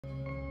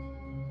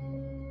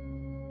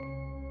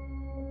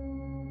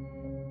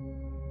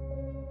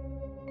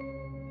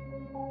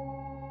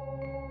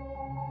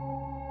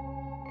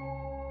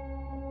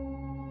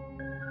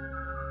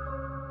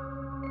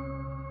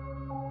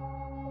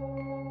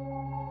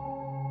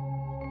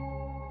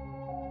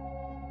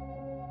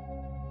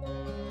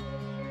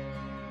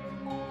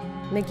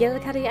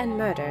McGillicuddy and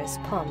Murder's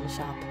Pawn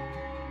Shop.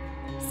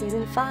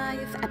 Season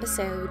 5,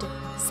 Episode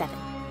 7.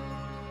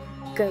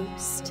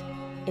 Ghost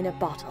in a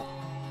Bottle.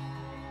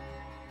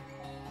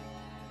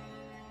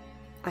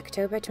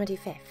 October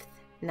 25th,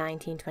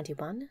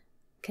 1921,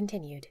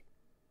 continued.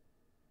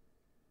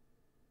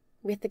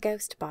 With the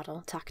ghost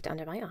bottle tucked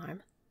under my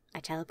arm,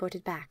 I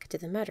teleported back to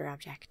the murder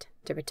object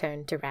to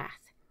return to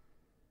Wrath.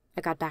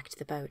 I got back to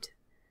the boat.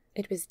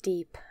 It was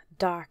deep,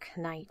 dark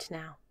night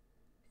now,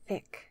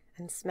 thick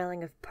and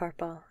smelling of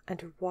purple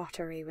and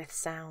watery with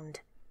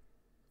sound.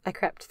 I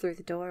crept through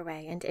the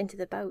doorway and into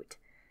the boat.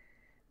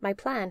 My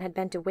plan had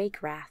been to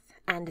wake Wrath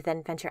and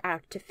then venture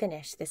out to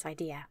finish this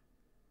idea.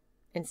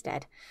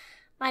 Instead,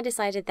 I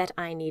decided that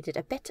I needed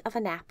a bit of a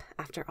nap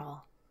after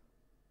all.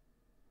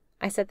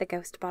 I set the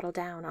ghost bottle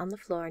down on the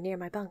floor near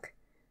my bunk.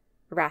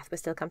 Wrath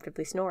was still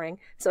comfortably snoring,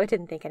 so I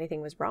didn't think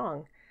anything was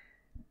wrong.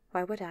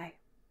 Why would I?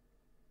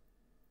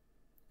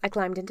 I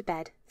climbed into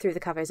bed, threw the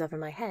covers over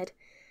my head,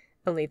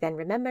 only then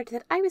remembered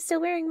that I was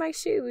still wearing my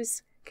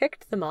shoes,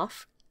 kicked them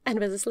off, and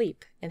was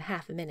asleep in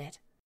half a minute.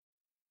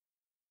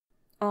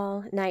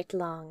 All night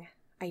long,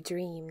 I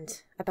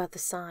dreamed about the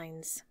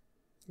signs.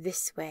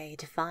 This way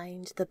to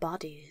find the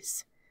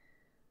bodies.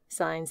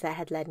 Signs that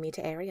had led me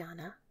to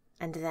Ariana,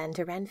 and then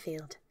to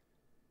Renfield.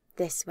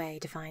 This way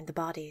to find the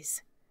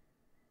bodies.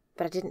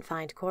 But I didn't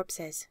find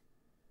corpses.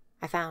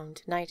 I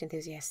found night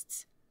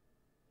enthusiasts.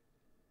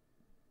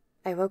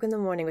 I woke in the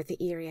morning with the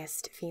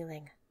eeriest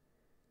feeling.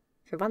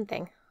 For one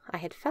thing, I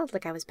had felt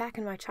like I was back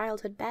in my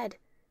childhood bed,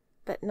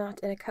 but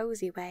not in a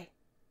cozy way.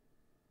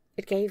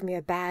 It gave me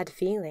a bad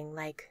feeling,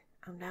 like,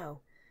 oh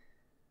no,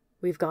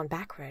 we've gone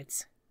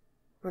backwards.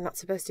 We're not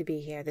supposed to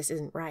be here, this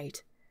isn't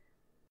right.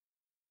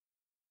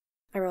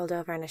 I rolled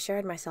over and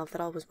assured myself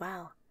that all was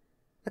well.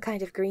 A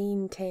kind of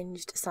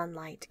green-tinged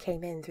sunlight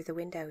came in through the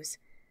windows.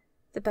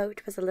 The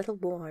boat was a little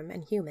warm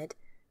and humid,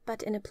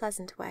 but in a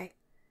pleasant way.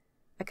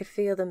 I could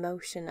feel the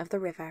motion of the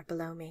river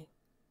below me.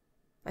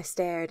 I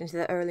stared into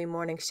the early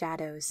morning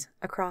shadows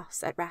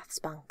across at Wrath's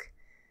bunk,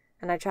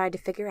 and I tried to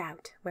figure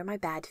out where my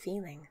bad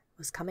feeling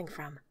was coming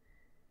from.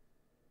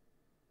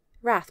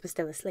 Wrath was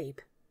still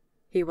asleep.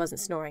 He wasn't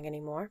snoring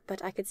anymore,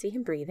 but I could see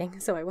him breathing,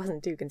 so I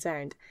wasn't too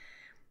concerned.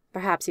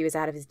 Perhaps he was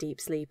out of his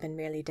deep sleep and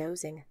merely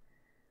dozing.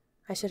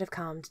 I should have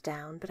calmed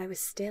down, but I was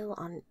still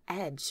on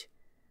edge.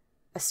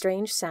 A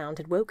strange sound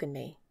had woken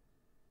me.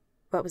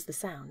 What was the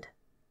sound?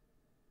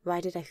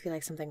 Why did I feel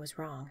like something was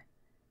wrong?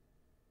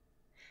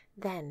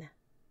 Then,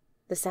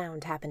 the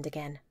sound happened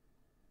again.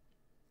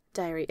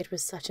 Diary, it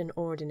was such an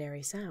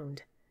ordinary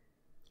sound.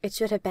 It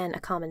should have been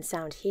a common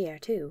sound here,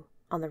 too,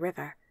 on the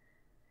river.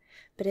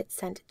 But it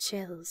sent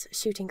chills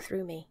shooting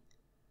through me,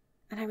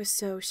 and I was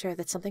so sure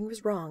that something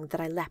was wrong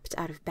that I leapt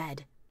out of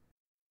bed.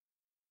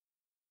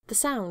 The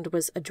sound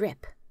was a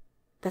drip.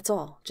 That's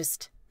all,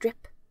 just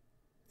drip.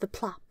 The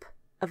plop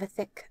of a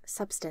thick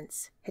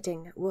substance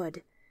hitting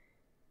wood.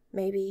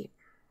 Maybe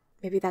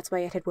that's why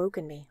it had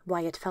woken me,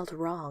 why it felt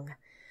wrong.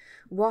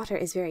 Water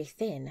is very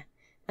thin,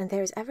 and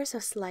there is ever so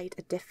slight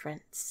a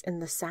difference in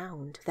the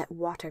sound that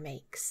water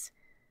makes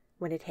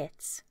when it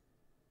hits,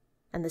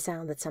 and the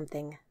sound that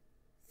something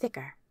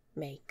thicker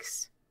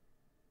makes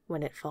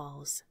when it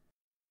falls.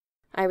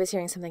 I was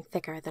hearing something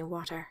thicker than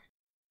water.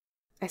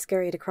 I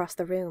scurried across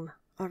the room,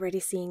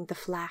 already seeing the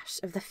flash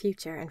of the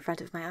future in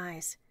front of my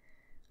eyes.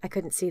 I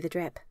couldn't see the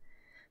drip,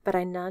 but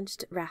I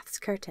nudged Wrath's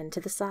curtain to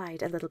the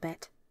side a little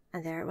bit,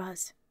 and there it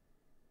was,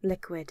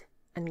 liquid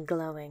and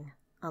glowing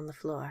on the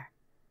floor.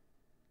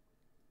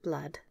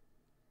 Blood.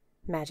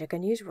 Magic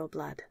unusual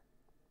blood.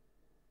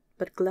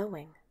 But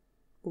glowing,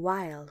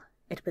 while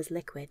it was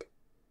liquid.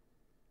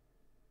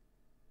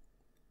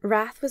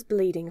 Wrath was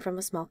bleeding from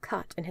a small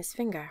cut in his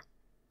finger.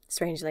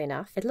 Strangely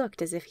enough, it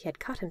looked as if he had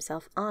cut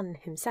himself on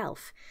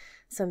himself.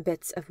 Some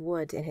bits of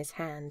wood in his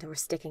hand were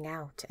sticking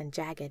out and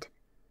jagged.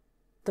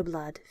 The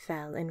blood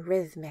fell in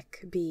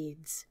rhythmic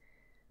beads.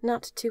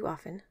 Not too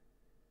often.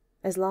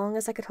 As long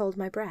as I could hold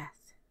my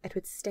breath, it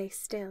would stay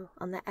still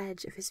on the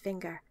edge of his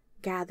finger,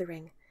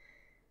 gathering.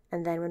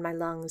 And then when my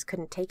lungs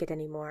couldn't take it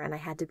anymore and I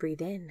had to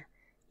breathe in,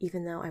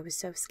 even though I was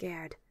so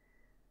scared,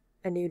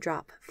 a new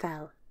drop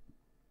fell.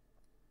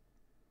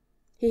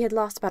 He had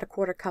lost about a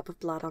quarter cup of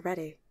blood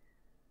already.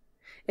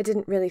 It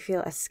didn't really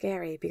feel as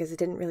scary because it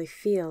didn't really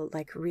feel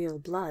like real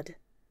blood.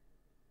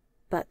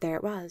 But there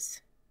it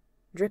was,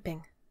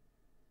 dripping.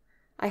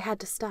 I had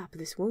to stop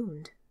this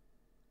wound.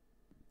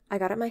 I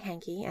got out my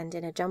hanky and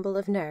in a jumble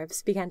of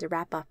nerves began to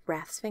wrap up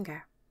Wrath's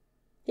finger.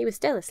 He was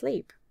still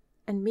asleep,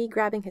 and me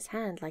grabbing his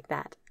hand like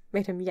that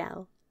made him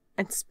yell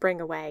and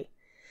spring away.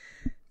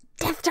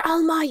 "Death to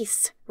all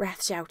mice!"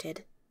 Wrath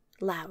shouted,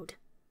 loud,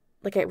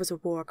 like it was a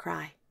war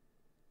cry.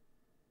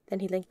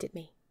 Then he blinked at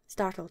me,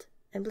 startled,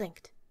 and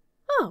blinked.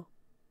 "Oh,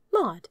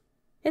 Maud,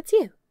 it's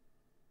you."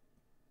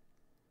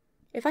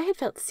 If I had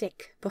felt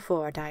sick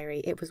before, Diary,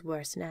 it was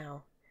worse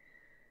now.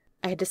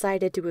 I had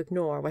decided to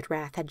ignore what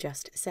Wrath had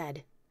just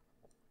said.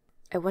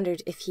 I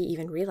wondered if he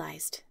even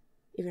realized,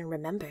 even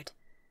remembered.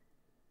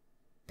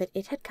 But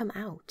it had come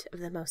out of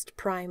the most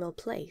primal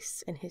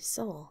place in his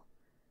soul.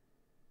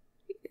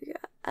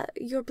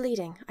 You're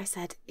bleeding, I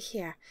said.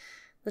 Here,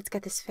 let's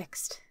get this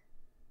fixed.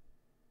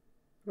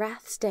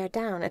 Wrath stared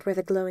down at where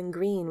the glowing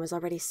green was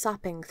already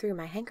sopping through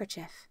my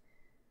handkerchief.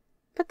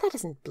 But that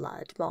isn't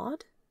blood,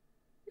 Maud.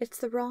 It's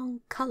the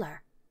wrong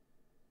colour.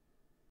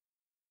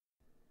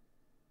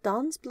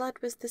 Dawn's blood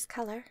was this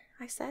colour,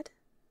 I said.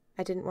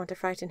 I didn't want to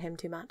frighten him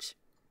too much.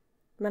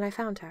 When I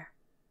found her.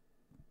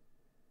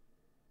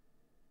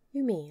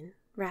 You mean,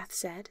 Wrath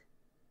said,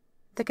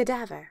 the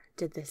cadaver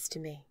did this to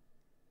me.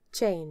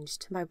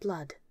 Changed my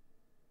blood.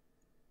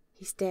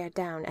 He stared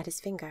down at his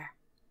finger.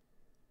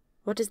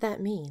 What does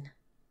that mean?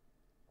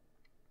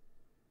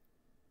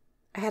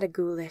 I had a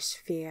ghoulish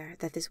fear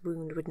that this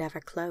wound would never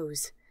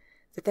close,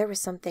 that there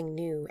was something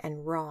new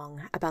and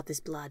wrong about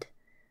this blood.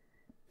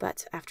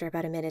 But after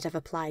about a minute of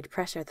applied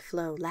pressure, the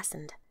flow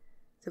lessened.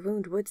 The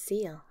wound would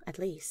seal, at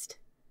least.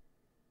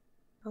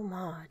 Oh,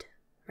 Maud,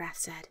 Wrath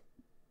said.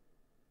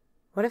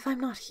 What if I'm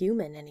not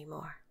human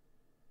anymore?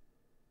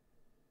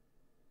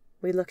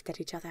 We looked at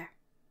each other.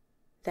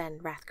 Then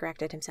Wrath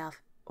corrected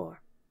himself.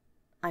 Or,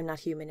 I'm not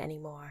human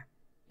anymore,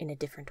 in a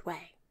different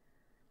way.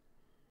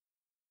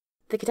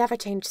 The cadaver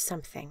changed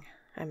something,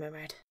 I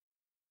murmured.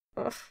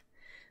 Ugh,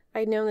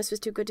 I'd known this was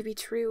too good to be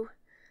true.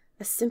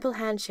 A simple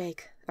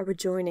handshake, a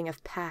rejoining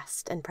of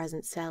past and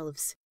present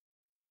selves.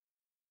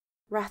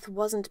 Wrath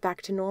wasn't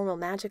back to normal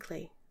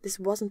magically. This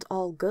wasn't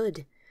all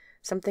good.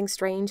 Something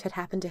strange had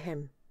happened to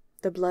him.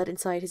 The blood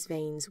inside his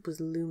veins was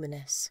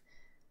luminous.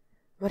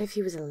 What if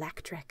he was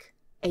electric,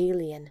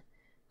 alien,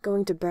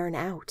 going to burn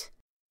out?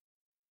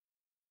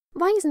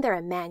 Why isn't there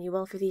a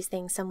manual for these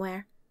things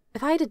somewhere?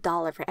 If I had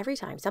 $1 for every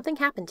time something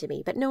happened to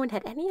me but no one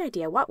had any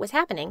idea what was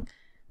happening,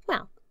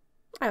 well,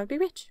 I would be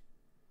rich.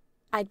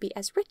 I'd be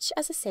as rich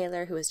as a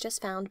sailor who has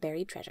just found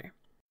buried treasure.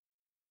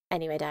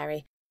 Anyway,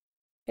 diary,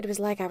 it was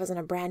like I was on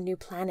a brand new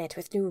planet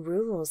with new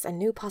rules and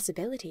new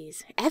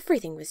possibilities.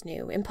 Everything was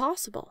new,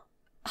 impossible.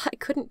 I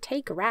couldn't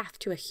take Wrath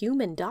to a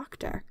human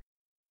doctor.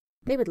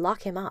 They would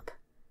lock him up.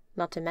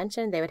 Not to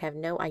mention they would have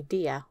no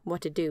idea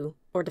what to do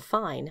or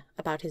define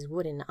about his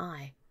wooden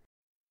eye.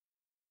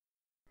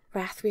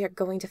 Wrath, we are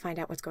going to find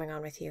out what's going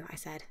on with you, I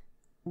said.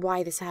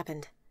 Why this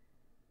happened.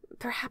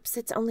 Perhaps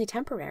it's only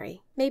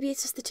temporary. Maybe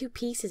it's just the two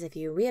pieces of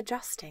you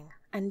readjusting,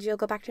 and you'll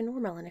go back to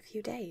normal in a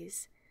few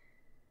days.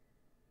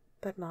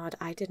 But Maud,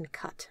 I didn't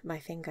cut my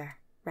finger,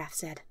 Wrath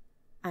said.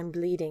 I'm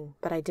bleeding,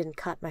 but I didn't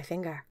cut my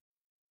finger.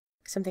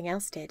 Something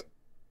else did.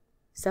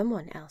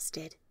 Someone else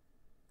did.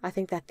 I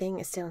think that thing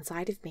is still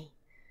inside of me.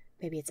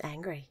 Maybe it's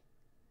angry.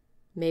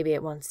 Maybe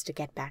it wants to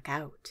get back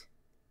out.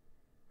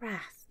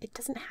 Wrath, it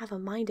doesn't have a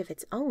mind of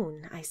its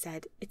own, I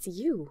said. It's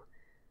you.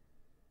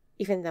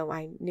 Even though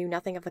I knew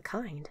nothing of the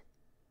kind.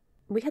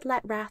 We had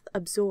let Wrath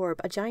absorb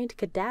a giant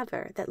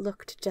cadaver that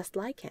looked just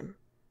like him.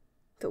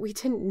 But we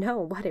didn't know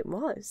what it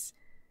was.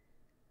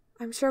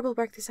 I'm sure we'll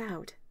work this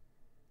out.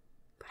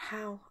 But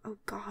how? Oh,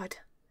 God.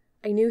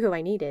 I knew who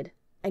I needed.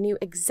 I knew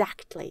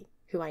exactly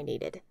who I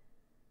needed.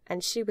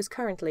 And she was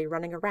currently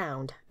running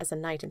around as a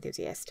night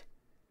enthusiast.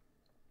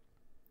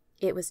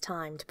 It was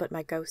time to put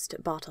my ghost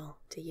bottle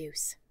to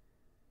use.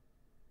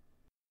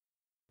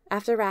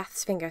 After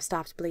Wrath's finger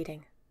stopped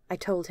bleeding, I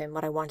told him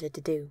what I wanted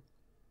to do.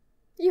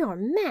 You're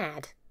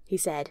mad, he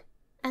said,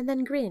 and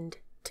then grinned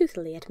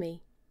toothily at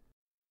me.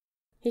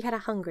 He had a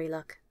hungry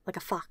look, like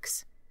a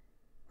fox.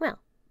 Well,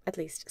 at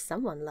least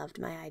someone loved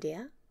my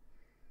idea.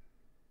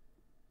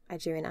 I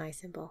drew an eye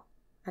symbol,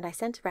 and I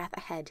sent Wrath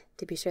ahead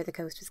to be sure the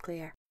coast was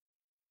clear.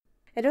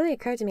 It only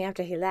occurred to me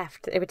after he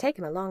left that it would take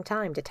him a long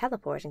time to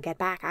teleport and get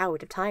back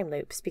out of time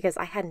loops because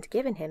I hadn't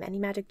given him any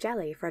magic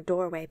jelly for a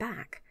doorway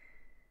back.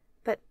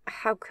 But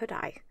how could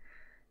I?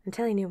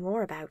 Until I knew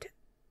more about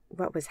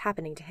what was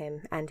happening to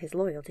him and his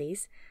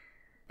loyalties,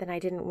 then I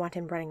didn't want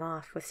him running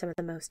off with some of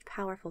the most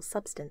powerful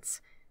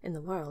substance in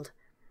the world.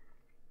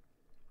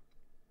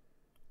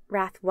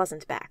 Wrath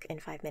wasn't back in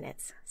 5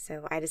 minutes,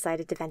 so I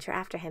decided to venture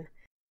after him.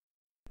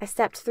 I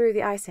stepped through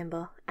the eye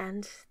symbol,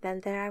 and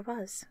then there I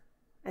was,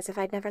 as if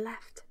I'd never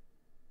left.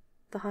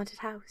 The haunted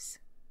house.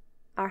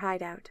 Our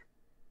hideout.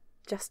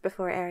 Just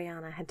before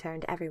Ariana had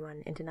turned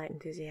everyone into night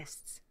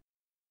enthusiasts.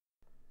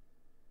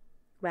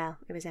 Well,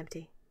 it was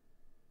empty.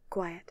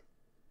 Quiet.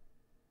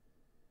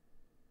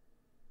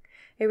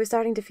 It was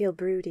starting to feel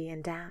broody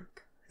and damp,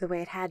 the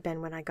way it had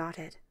been when I got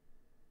it.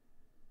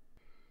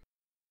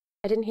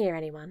 I didn't hear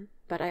anyone,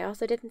 but I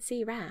also didn't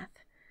see Wrath.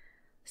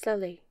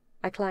 Slowly,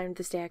 I climbed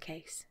the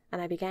staircase,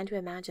 and I began to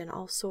imagine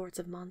all sorts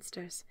of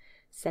monsters.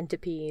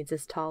 Centipedes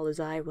as tall as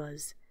I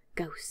was,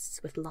 ghosts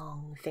with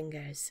long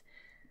fingers.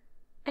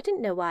 I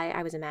didn't know why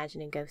I was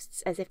imagining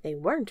ghosts as if they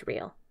weren't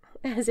real,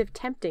 as if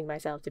tempting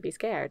myself to be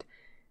scared.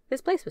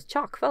 This place was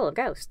chock full of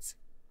ghosts.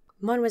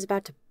 One was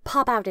about to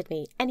pop out at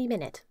me any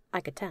minute, I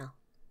could tell.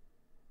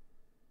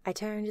 I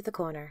turned the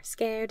corner,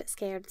 scared,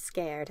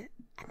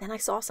 and then I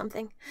saw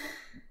something.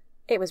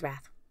 It was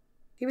Wrath.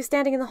 He was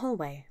standing in the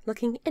hallway,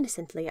 looking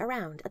innocently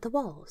around at the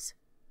walls.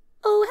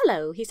 "Oh,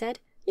 hello," he said.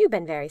 "You've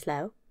been very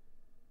slow."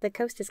 "The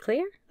coast is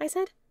clear?" I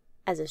said.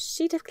 "As a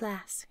sheet of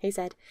glass," he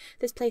said.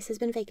 "This place has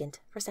been vacant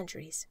for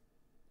centuries."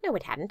 "No,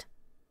 it hadn't."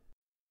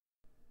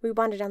 We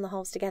wandered down the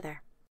halls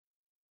together.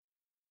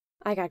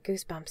 I got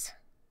goosebumps.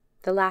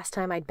 The last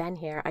time I'd been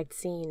here, I'd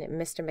seen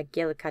Mr.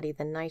 McGillicuddy,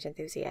 the night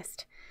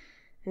enthusiast,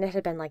 and it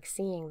had been like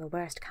seeing the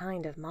worst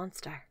kind of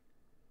monster.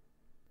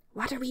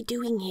 "What are we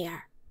doing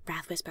here?"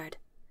 Wrath whispered.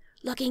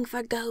 "Looking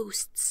for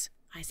ghosts,"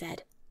 I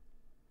said.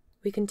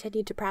 We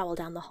continued to prowl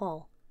down the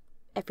hall.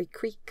 Every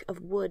creak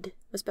of wood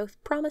was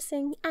both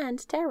promising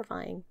and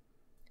terrifying.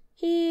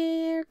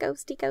 "Here,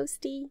 ghosty,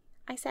 ghosty,"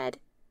 I said.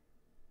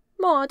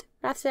 "Maud,"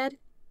 Wrath said,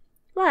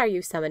 "why are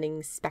you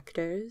summoning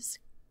spectres?"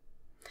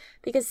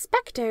 "Because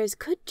spectres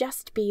could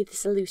just be the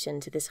solution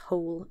to this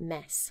whole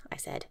mess," I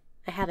said.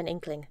 "I have an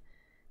inkling,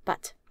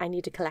 but I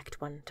need to collect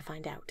one to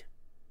find out."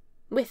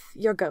 "With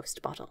your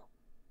ghost bottle?"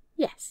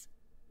 "Yes.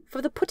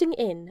 For the putting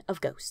in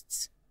of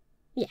ghosts?"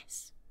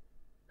 "Yes."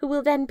 "Who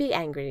will then be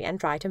angry and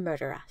try to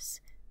murder us?"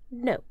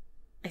 "No,"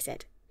 I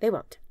said. "They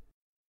won't.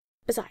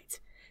 Besides,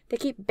 they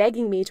keep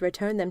begging me to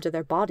return them to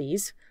their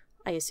bodies.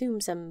 I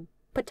assume some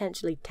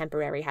potentially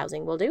temporary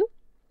housing will do."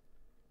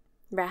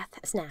 Wrath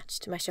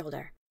snatched my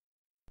shoulder.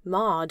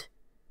 "Maud,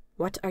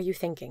 what are you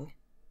thinking?"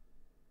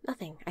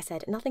 "Nothing," I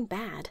said. "Nothing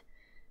bad."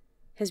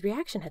 His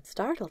reaction had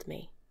startled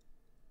me,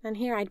 and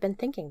here I'd been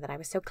thinking that I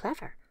was so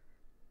clever.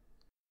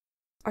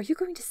 "Are you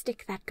going to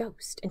stick that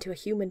ghost into a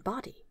human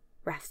body?"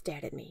 Wrath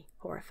stared at me,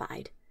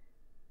 horrified.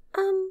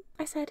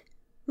 I said.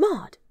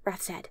 "Maud,"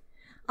 Wrath said,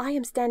 "I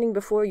am standing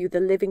before you the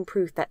living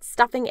proof that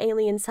stuffing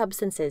alien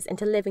substances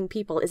into living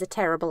people is a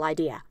terrible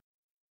idea."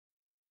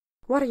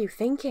 "What are you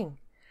thinking?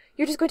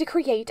 You're just going to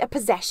create a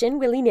possession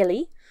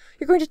willy-nilly?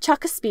 You're going to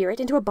chuck a spirit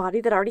into a body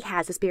that already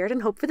has a spirit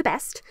and hope for the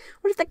best?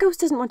 What if the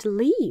ghost doesn't want to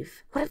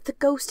leave? What if the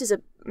ghost is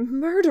a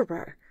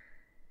murderer?"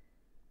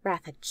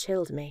 Wrath had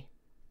chilled me.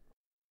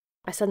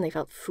 I suddenly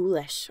felt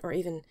foolish, or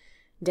even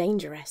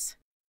dangerous.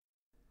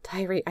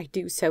 Diary, I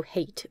do so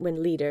hate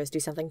when leaders do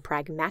something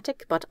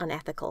pragmatic but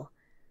unethical.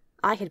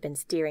 I had been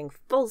steering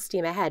full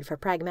steam ahead for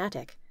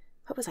pragmatic.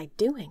 What was I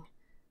doing?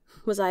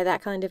 Was I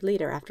that kind of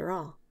leader after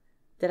all?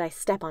 Did I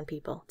step on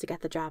people to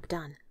get the job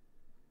done?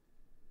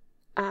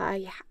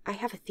 I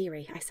have a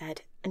theory," I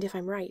said, "and if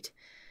I'm right,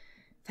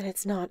 then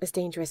it's not as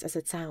dangerous as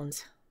it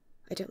sounds.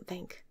 I don't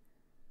think."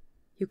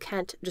 "You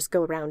can't just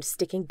go around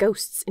sticking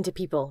ghosts into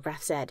people,"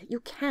 Wrath said. "You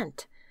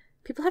can't.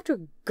 People have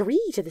to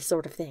agree to this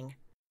sort of thing."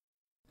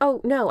 "Oh,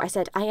 no," I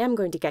said. "I am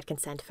going to get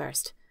consent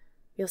first.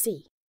 You'll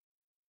see."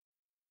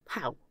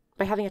 "How?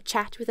 By having a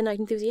chat with a night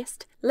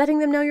enthusiast? Letting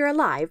them know you're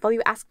alive while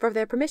you ask for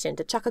their permission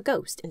to chuck a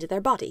ghost into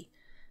their body?"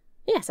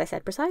 "Yes," I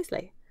said,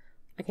 "precisely."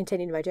 I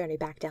continued my journey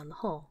back down the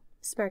hall,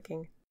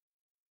 smirking.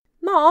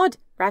 "Maud,"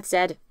 Wrath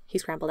said. He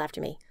scrambled after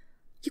me.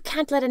 "You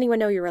can't let anyone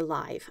know you're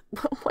alive.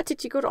 What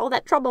did you go to all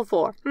that trouble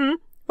for?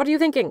 What are you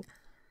thinking?"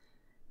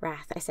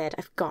 "Wrath," I said,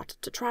 "I've got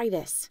to try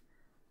this."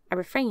 I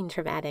refrained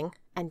from adding,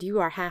 "and you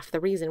are half the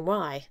reason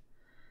why."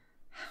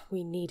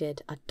 We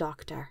needed a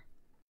doctor.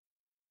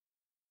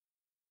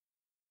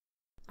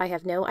 "I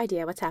have no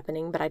idea what's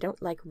happening, but I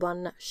don't like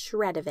one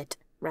shred of it,"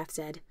 Wrath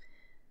said.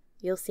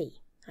 "You'll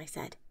see," I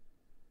said.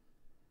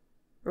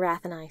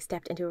 Wrath and I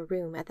stepped into a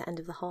room at the end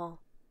of the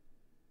hall.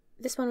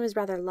 This one was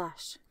rather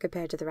lush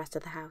compared to the rest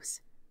of the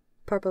house.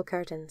 Purple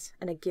curtains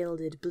and a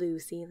gilded blue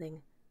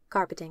ceiling.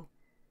 Carpeting.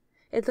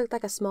 It looked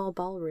like a small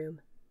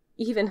ballroom.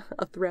 Even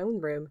a throne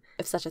room,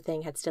 if such a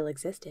thing had still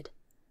existed.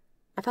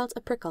 I felt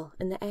a prickle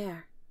in the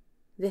air.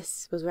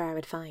 This was where I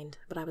would find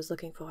what I was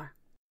looking for.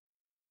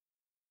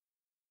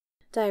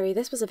 Diary,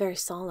 this was a very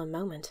solemn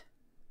moment.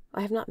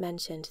 I have not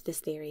mentioned this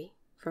theory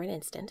for an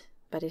instant,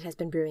 but it has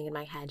been brewing in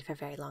my head for a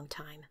very long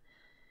time.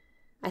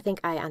 I think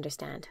I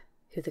understand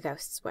who the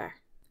ghosts were,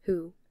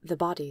 who the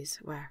bodies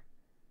were.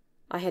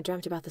 I had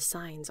dreamt about the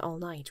signs all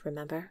night,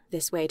 remember?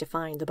 This way to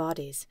find the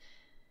bodies.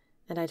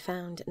 And I'd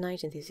found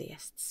night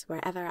enthusiasts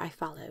wherever I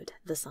followed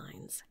the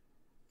signs.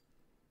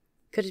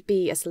 Could it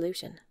be a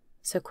solution,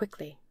 so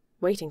quickly,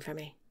 waiting for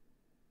me?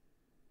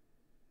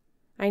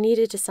 I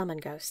needed to summon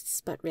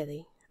ghosts, but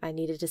really, I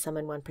needed to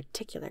summon one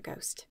particular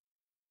ghost.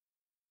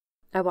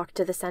 I walked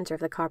to the center of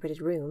the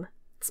carpeted room.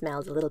 It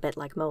smelled a little bit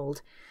like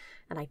mold,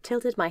 and I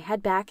tilted my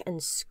head back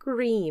and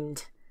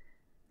screamed.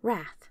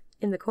 Wrath,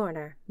 in the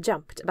corner,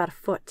 jumped about a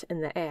foot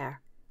in the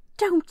air.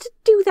 "Don't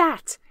do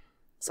that!"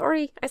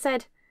 "Sorry," I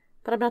said,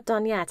 "but I'm not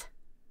done yet."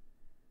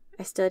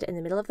 I stood in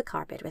the middle of the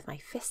carpet with my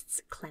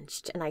fists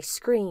clenched, and I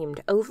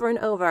screamed over and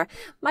over,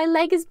 "My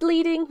leg is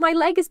bleeding! My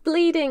leg is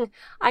bleeding!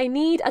 I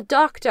need a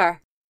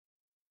doctor!"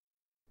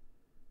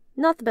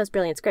 Not the most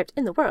brilliant script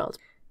in the world,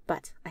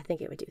 but I think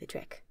it would do the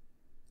trick.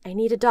 "I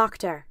need a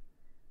doctor."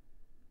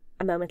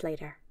 A moment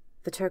later,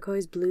 the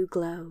turquoise blue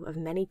glow of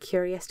many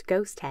curious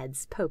ghost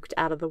heads poked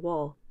out of the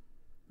wall,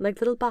 like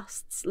little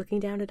busts looking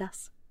down at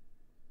us.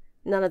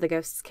 None of the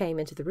ghosts came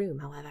into the room,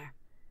 however.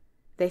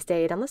 They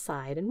stayed on the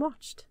side and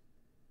watched.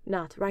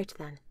 Not right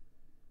then.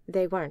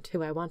 They weren't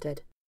who I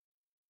wanted.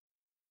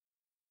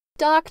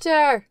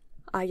 "Doctor!"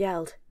 I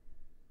yelled.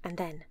 And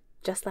then,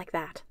 just like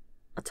that,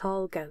 a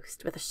tall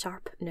ghost with a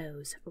sharp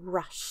nose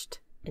rushed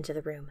into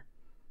the room.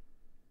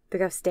 The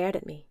ghost stared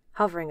at me,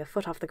 hovering a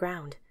foot off the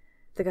ground.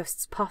 The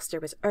ghost's posture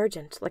was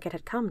urgent, like it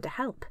had come to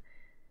help.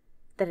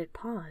 Then it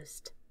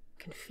paused,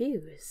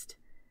 confused,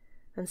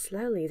 and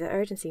slowly the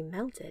urgency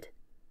melted.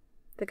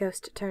 The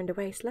ghost turned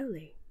away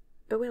slowly,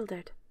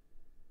 bewildered.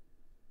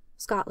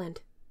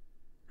 "Scotland,"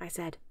 I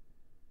said.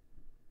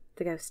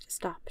 The ghost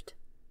stopped.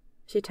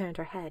 She turned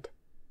her head,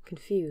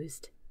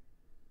 confused.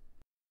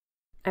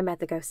 I met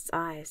the ghost's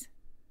eyes.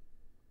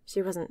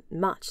 She wasn't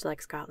much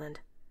like Scotland.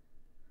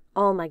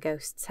 All my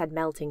ghosts had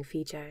melting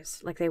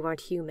features, like they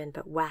weren't human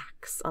but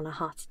wax on a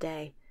hot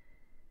day.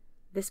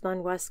 This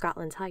one was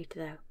Scotland's height,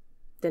 though.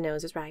 The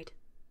nose was right,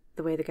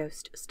 the way the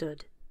ghost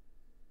stood.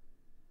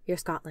 "You're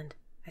Scotland,"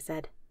 I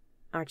said,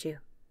 "aren't you?"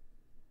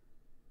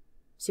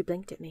 She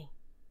blinked at me.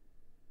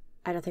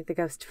 I don't think the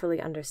ghost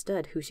fully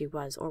understood who she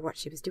was or what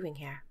she was doing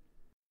here.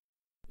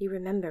 "You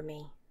remember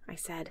me," I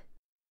said.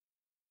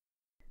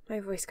 My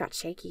voice got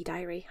shaky,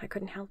 Diary. I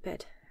couldn't help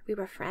it. We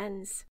were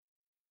friends.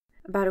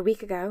 "About a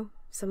week ago,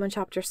 someone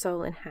chopped your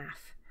soul in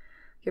half.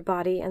 Your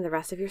body and the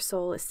rest of your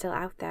soul is still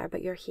out there,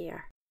 but you're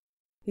here.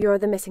 You're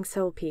the missing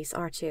soul piece,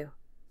 aren't you?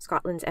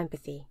 Scotland's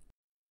empathy.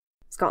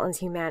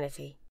 Scotland's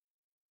humanity."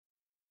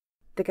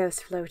 The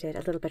ghost floated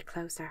a little bit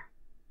closer.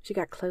 She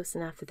got close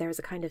enough that there was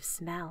a kind of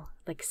smell,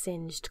 like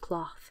singed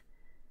cloth.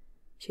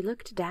 She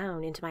looked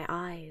down into my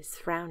eyes,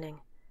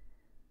 frowning.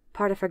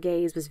 Part of her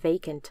gaze was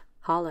vacant,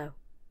 hollow,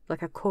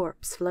 like a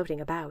corpse floating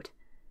about.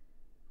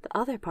 The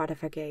other part of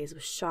her gaze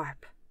was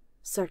sharp,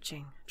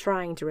 searching,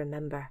 trying to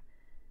remember.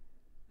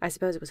 I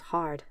suppose it was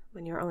hard,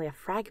 when you're only a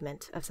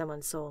fragment of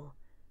someone's soul,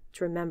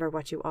 to remember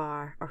what you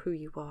are, or who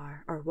you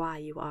are, or why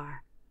you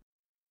are.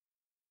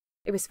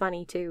 It was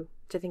funny, too,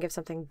 to think of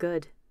something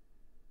good.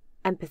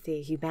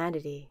 Empathy,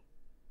 humanity,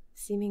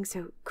 seeming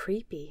so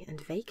creepy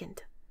and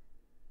vacant.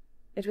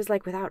 It was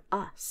like without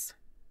us,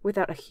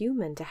 without a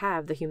human to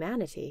have the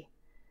humanity,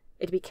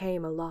 it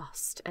became a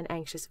lost and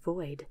anxious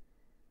void.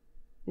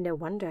 No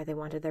wonder they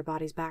wanted their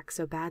bodies back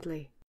so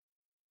badly.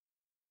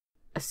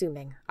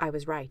 Assuming I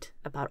was right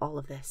about all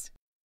of this.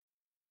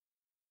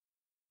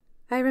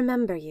 "I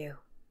remember you,"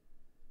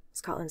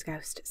 Scotland's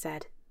ghost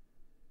said.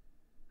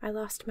 "I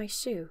lost my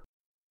shoe."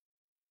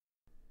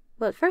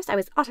 Well, at first I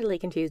was utterly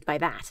confused by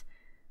that,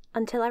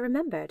 until I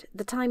remembered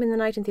the time in the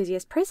Night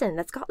Enthusiast prison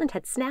that Scotland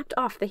had snapped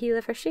off the heel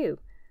of her shoe.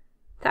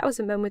 That was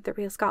a moment the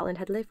real Scotland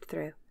had lived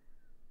through.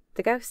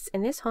 The ghosts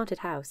in this haunted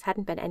house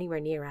hadn't been anywhere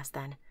near us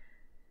then.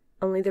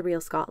 Only the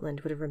real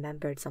Scotland would have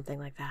remembered something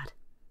like that.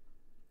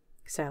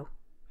 So,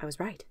 I was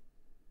right.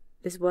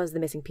 This was the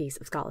missing piece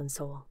of Scotland's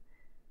soul.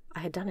 I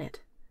had done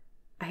it.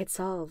 I had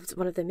solved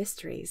one of the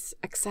mysteries,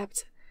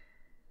 except...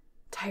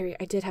 Diary,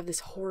 I did have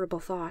this horrible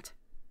thought.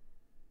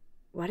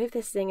 What if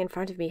this thing in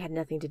front of me had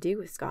nothing to do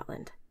with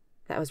Scotland?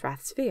 That was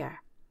Rath's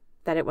fear.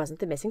 That it wasn't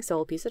the missing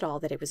soul piece at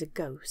all, that it was a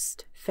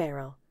ghost,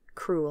 feral,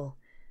 cruel,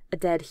 a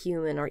dead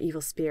human or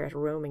evil spirit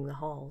roaming the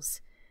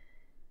halls.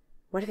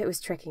 What if it was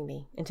tricking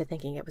me into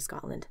thinking it was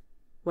Scotland?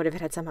 What if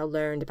it had somehow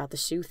learned about the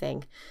shoe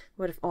thing?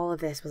 What if all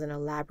of this was an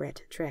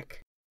elaborate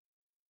trick?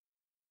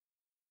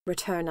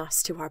 Return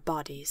us to our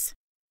bodies.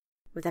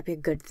 Would that be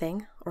a good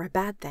thing or a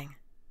bad thing?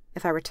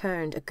 If I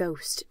returned a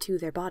ghost to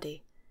their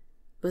body,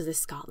 was this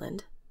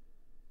Scotland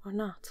or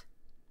not?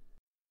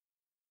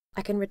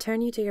 "I can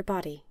return you to your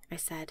body," I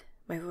said.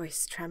 My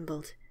voice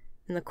trembled.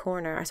 In the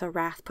corner, I saw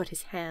Rath put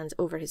his hands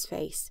over his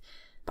face.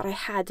 But I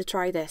had to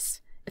try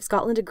this. If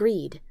Scotland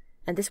agreed,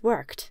 and this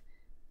worked,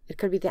 it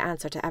could be the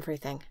answer to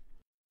everything.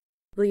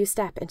 "Will you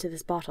step into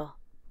this bottle?"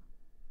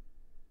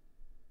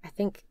 I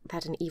think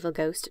that an evil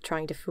ghost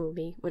trying to fool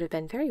me would have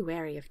been very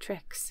wary of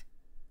tricks.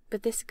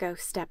 But this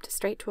ghost stepped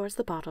straight towards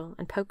the bottle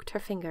and poked her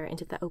finger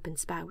into the open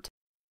spout.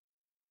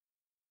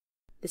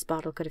 This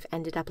bottle could have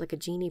ended up like a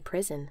genie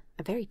prison,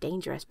 a very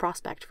dangerous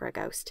prospect for a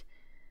ghost.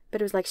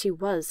 But it was like she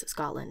was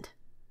Scotland.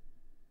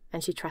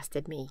 And she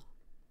trusted me.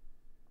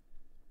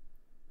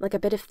 Like a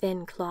bit of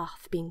thin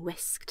cloth being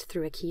whisked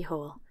through a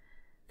keyhole,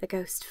 the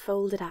ghost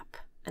folded up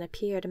and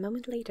appeared a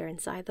moment later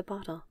inside the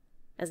bottle,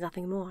 as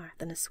nothing more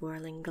than a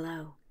swirling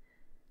glow.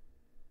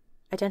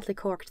 I gently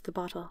corked the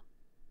bottle.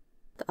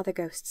 The other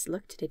ghosts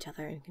looked at each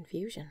other in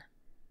confusion.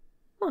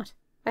 "What?"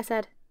 I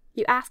said.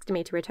 "You asked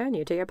me to return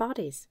you to your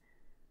bodies."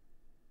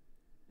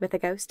 With the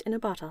ghost in a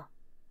bottle,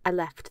 I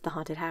left the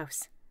haunted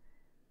house.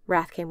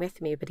 Rath came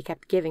with me, but he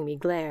kept giving me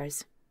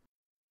glares.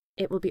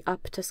 "It will be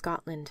up to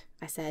Scotland,"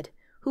 I said.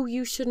 "Who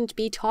you shouldn't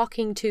be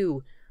talking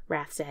to,"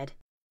 Rath said.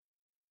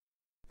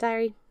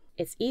 Diary,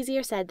 it's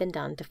easier said than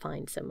done to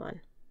find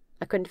someone.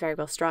 I couldn't very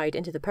well stride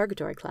into the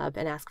Purgatory Club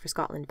and ask for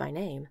Scotland by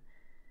name.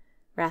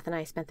 Rath and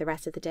I spent the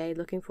rest of the day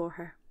looking for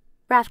her.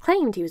 Rath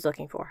claimed he was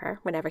looking for her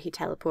whenever he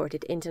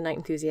teleported into Night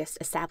Enthusiast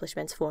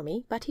establishments for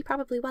me, but he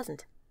probably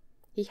wasn't.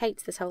 He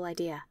hates this whole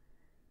idea.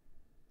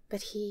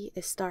 But he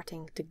is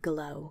starting to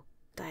glow,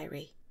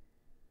 Diary.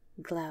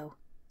 Glow.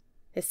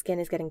 His skin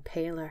is getting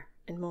paler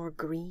and more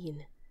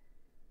green.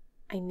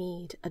 I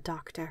need a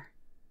doctor.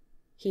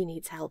 He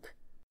needs help.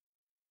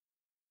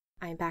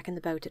 I am back in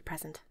the boat at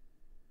present.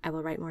 I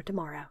will write more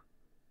tomorrow,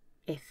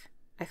 if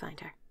I find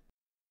her.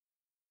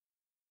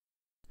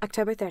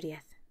 October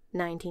 30th,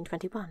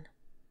 1921.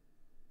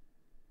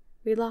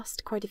 We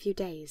lost quite a few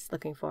days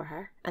looking for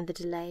her, and the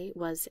delay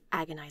was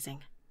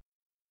agonizing.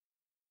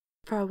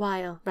 For a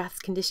while, Rath's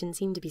condition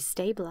seemed to be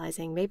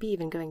stabilizing, maybe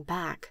even going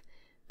back,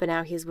 but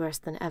now he is worse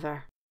than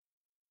ever.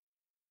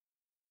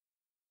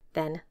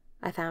 Then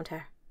I found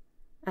her.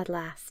 At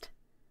last.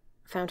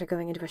 I found her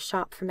going into a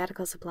shop for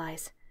medical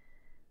supplies.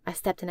 I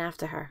stepped in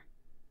after her.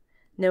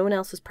 No one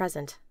else was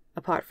present,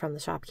 apart from the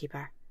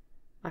shopkeeper.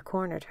 I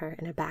cornered her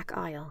in a back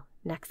aisle,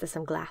 next to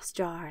some glass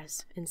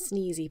jars and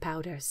sneezy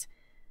powders.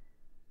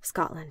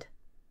 "Scotland,"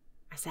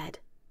 I said.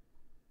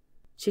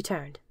 She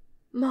turned.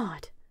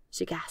 "Maud,"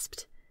 she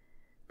gasped.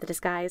 The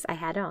disguise I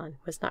had on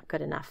was not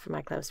good enough for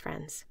my close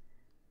friends.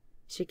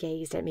 She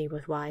gazed at me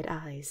with wide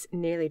eyes,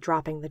 nearly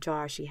dropping the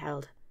jar she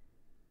held.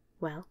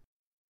 Well,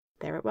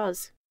 there it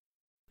was.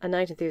 A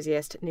night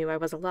enthusiast knew I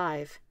was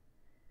alive.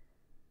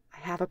 "I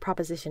have a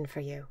proposition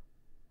for you,"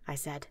 I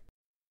said.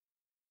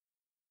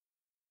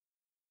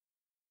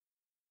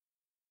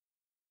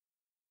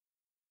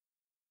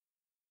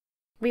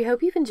 We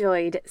hope you've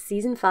enjoyed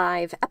Season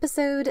 5,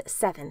 Episode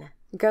 7,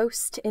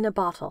 Ghost in a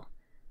Bottle,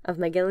 of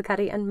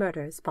McGillicuddy and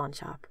Murder's Pawn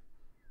Shop.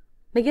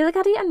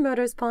 McGillicuddy and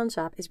Murder's Pawn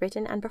Shop is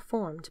written and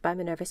performed by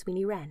Minerva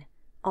Sweeney Wren,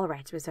 all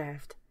rights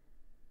reserved.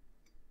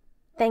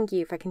 Thank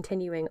you for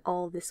continuing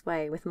all this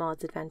way with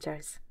Maud's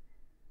adventures.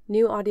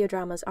 New audio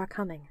dramas are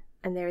coming,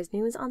 and there is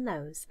news on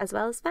those, as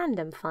well as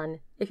fandom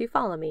fun, if you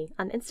follow me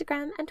on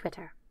Instagram and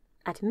Twitter,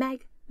 at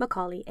Meg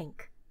Macaulay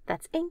Inc.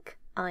 That's Inc,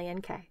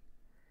 I-N-K.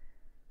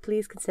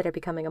 Please consider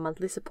becoming a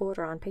monthly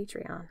supporter on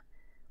Patreon.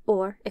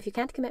 Or, if you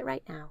can't commit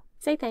right now,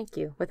 say thank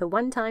you with a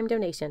one-time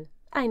donation.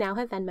 I now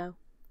have Venmo,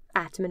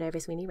 at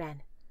Minerva Sweeney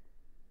Wren.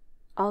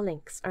 All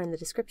links are in the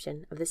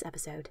description of this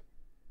episode.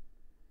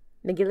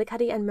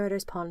 McGillicuddy and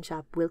Murder's Pawn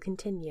Shop will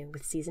continue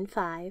with Season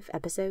 5,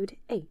 Episode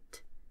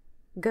 8,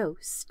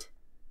 Ghost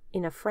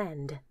in a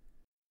Friend.